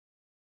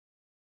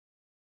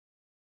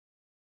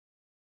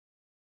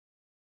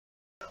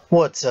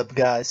What's up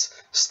guys,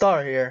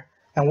 Star here,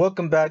 and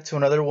welcome back to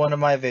another one of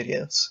my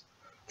videos.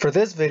 For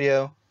this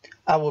video,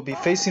 I will be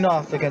facing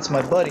off against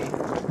my buddy,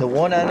 the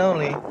one and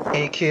only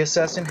AK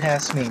Assassin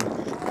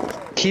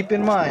Hasmeen. Keep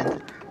in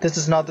mind, this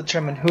does not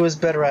determine who is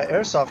better at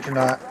airsoft or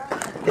not,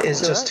 it is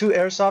just two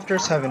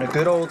airsofters having a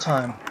good old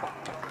time.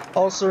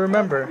 Also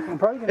remember,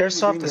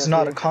 airsoft is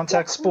not a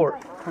contact sport.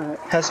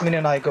 Hasmeen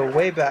and I go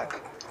way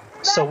back,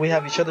 so we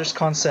have each other's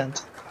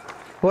consent.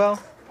 Well,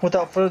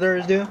 without further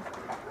ado,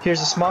 here's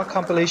a small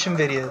compilation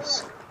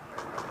videos.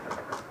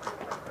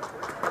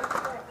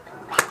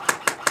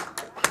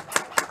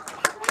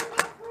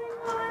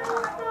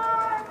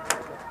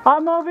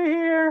 I'm over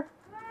here.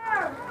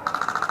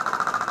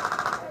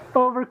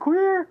 Over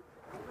queer.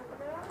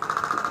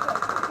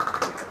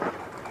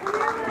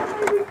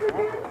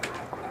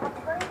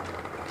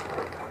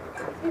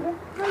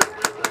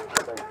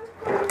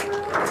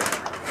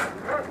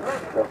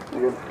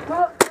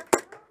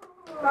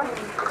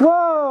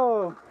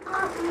 Whoa!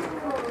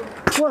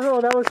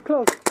 Whoa, that was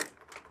close.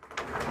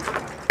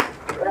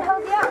 What the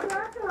hell's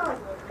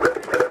the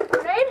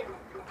grenade?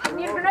 You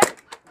need a grenade?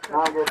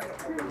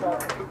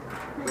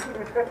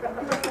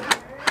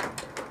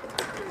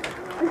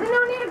 Does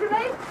anyone need a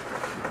grenade?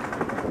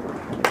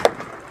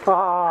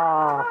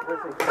 Ah!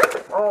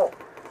 Oh.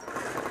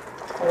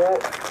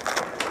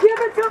 Give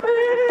it to me!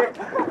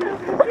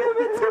 Give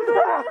it to me!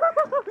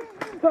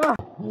 Run!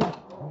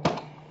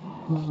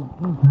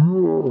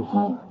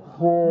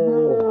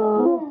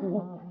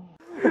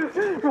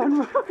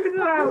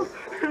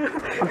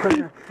 I'm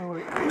pregnant. Oh,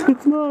 wait.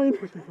 It's mine!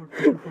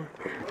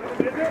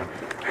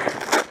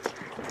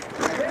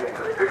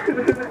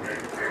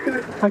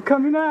 I'm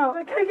coming out!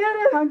 I can't get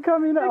it! I'm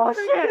coming out! Oh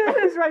shit!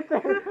 It's right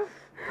there!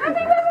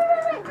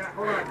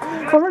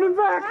 Wait. I'm running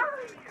back!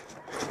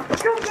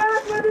 Come get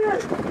it, Lydia!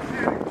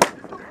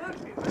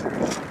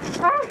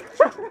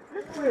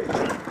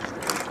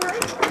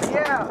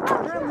 Yeah,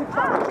 really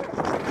fun.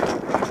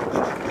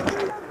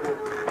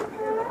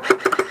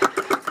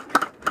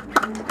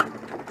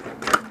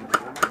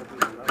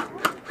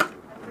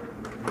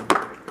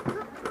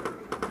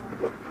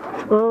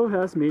 Oh,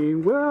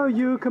 Hasmeen, will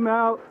you come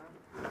out?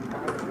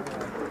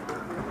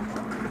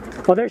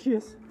 Oh, there she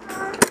is.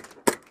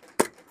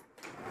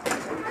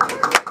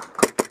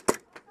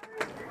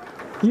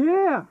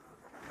 Yeah!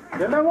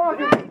 Get my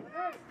walking!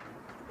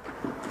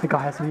 I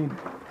got Hasmeen.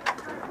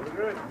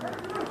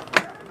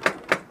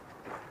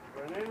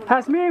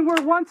 Hasmeen, we're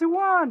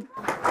 1-1!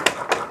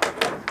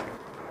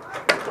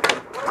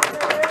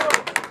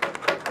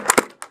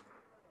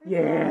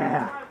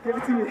 Yeah! Give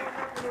it to me.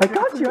 I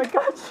got you, I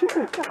got you.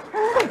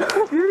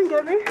 You didn't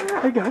get me.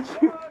 I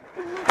got you.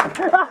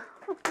 Ah.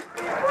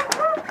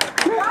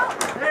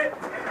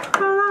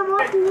 I'm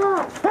walking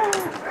up.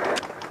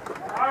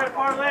 Alright,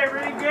 parlay,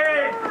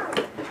 re-engage!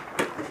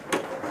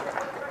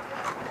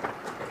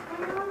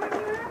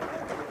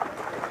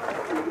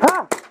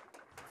 Ah.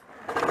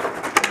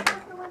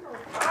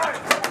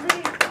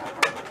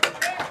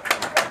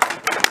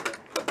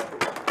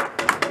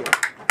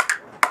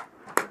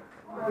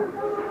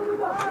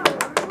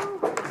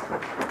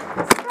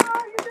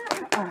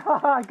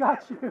 I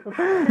got you.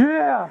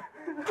 Yeah.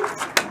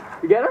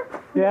 You get her?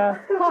 Yeah.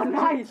 Oh,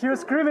 nice. She was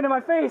screaming in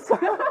my face. I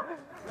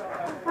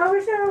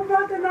wish I had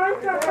brought the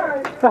knife that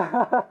time.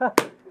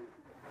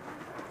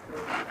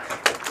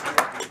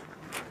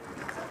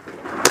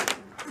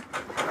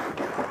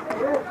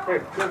 Hey,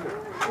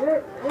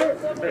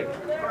 big.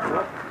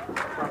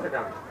 Toss it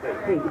down.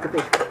 Hey, it's a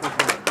big.